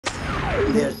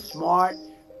They're smart,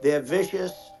 they're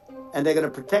vicious, and they're going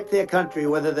to protect their country,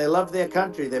 whether they love their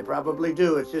country. They probably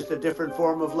do. It's just a different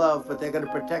form of love, but they're going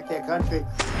to protect their country.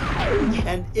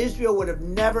 And Israel would have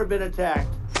never been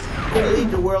attacked. It can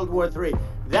lead to World War III.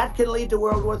 That can lead to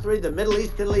World War III. The Middle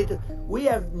East can lead to... We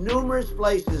have numerous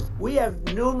places.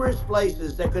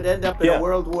 That could end up in a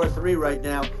World War III right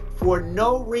now for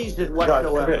no reason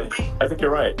whatsoever. I think you're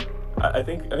right. I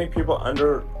think people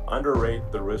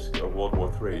underrate the risk of World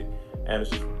War III, and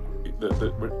it's just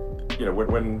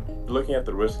when looking at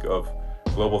the risk of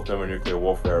global thermonuclear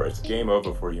warfare, it's game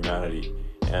over for humanity,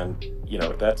 and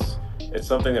it's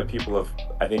something that people have,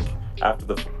 I think, after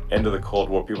the end of the Cold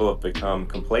War, people have become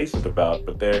complacent about,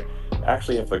 but they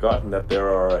actually have forgotten that there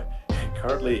are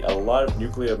currently a lot of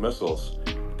nuclear missiles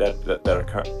that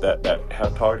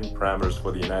have targeting parameters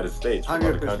for the United States from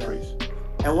 100%. Other countries.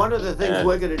 And one of the things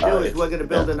we're going to do is we're going to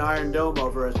build an Iron Dome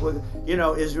over us.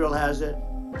 Israel has it.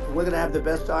 We're going to have the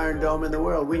best Iron Dome in the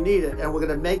world. We need it, and we're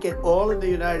going to make it all in the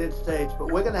United States.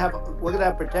 But we're going to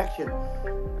have protection,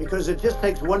 because it just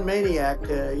takes one maniac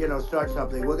to start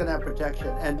something. We're going to have protection,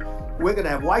 and we're going to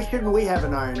have. Why shouldn't we have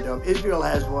an Iron Dome? Israel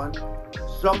has one.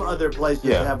 Some other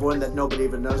places have one that nobody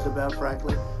even knows about,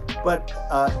 frankly. But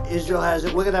Israel has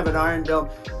it. We're going to have an Iron Dome.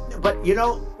 But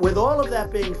with all of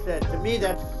that being said, to me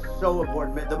that's so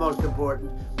important, the most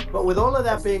important. But with all of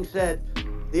that being said,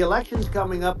 the election's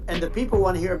coming up, and the people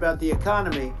want to hear about the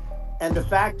economy and the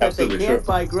fact that they can't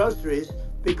buy groceries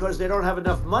because they don't have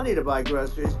enough money to buy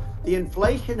groceries. The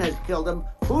inflation has killed them.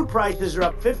 Food prices are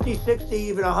up 50, 60,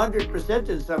 even 100%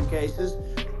 in some cases.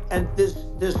 And this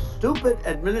stupid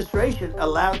administration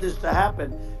allowed this to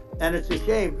happen, and it's a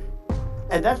shame.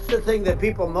 And that's the thing that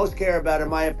people most care about, in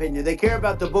my opinion. They care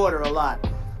about the border a lot.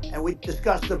 And we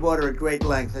discussed the border at great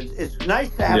length. It's nice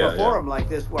to have a forum like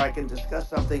this where I can discuss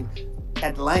something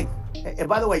at length. And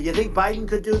by the way, you think Biden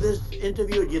could do this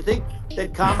interview? Do you think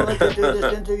that Kamala could do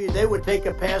this interview? They would take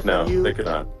a pass on you. No, they could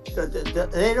not. So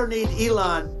they don't need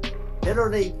Elon. They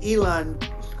don't need Elon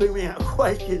screaming out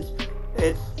questions.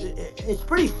 It's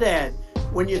pretty sad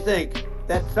when you think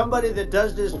that somebody that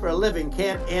does this for a living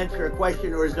can't answer a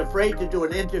question or is afraid to do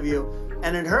an interview.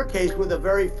 And in her case, with a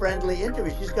very friendly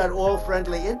interview, she's got all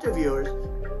friendly interviewers.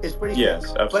 It's pretty sad.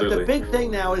 Yes, absolutely. But the big thing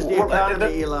now is the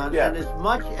economy, Elon. And as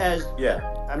much as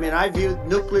I mean, I view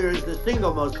nuclear as the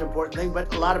single most important thing,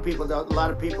 but a lot of people don't. A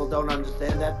lot of people don't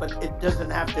understand that. But it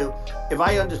doesn't have to. If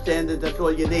I understand it, that's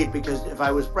all you need. Because if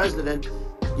I was president,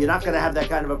 you're not going to have that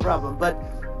kind of a problem. But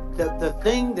the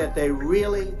thing that they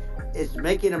really is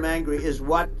making them angry is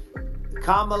what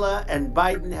Kamala and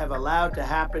Biden have allowed to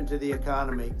happen to the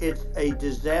economy. It's a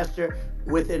disaster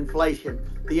with inflation.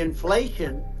 The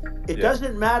inflation, it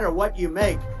doesn't matter what you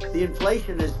make. The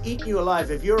inflation has eaten you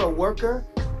alive. If you're a worker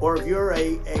or if you're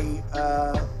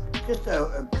just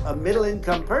a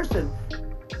middle-income person,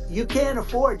 you can't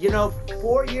afford.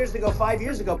 4 years ago, 5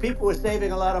 years ago, people were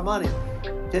saving a lot of money.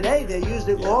 Today, they're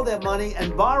using all their money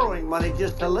and borrowing money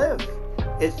just to live.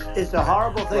 It's a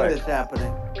horrible thing that's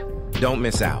happening. Don't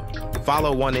miss out.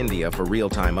 Follow Oneindia for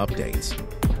real-time updates.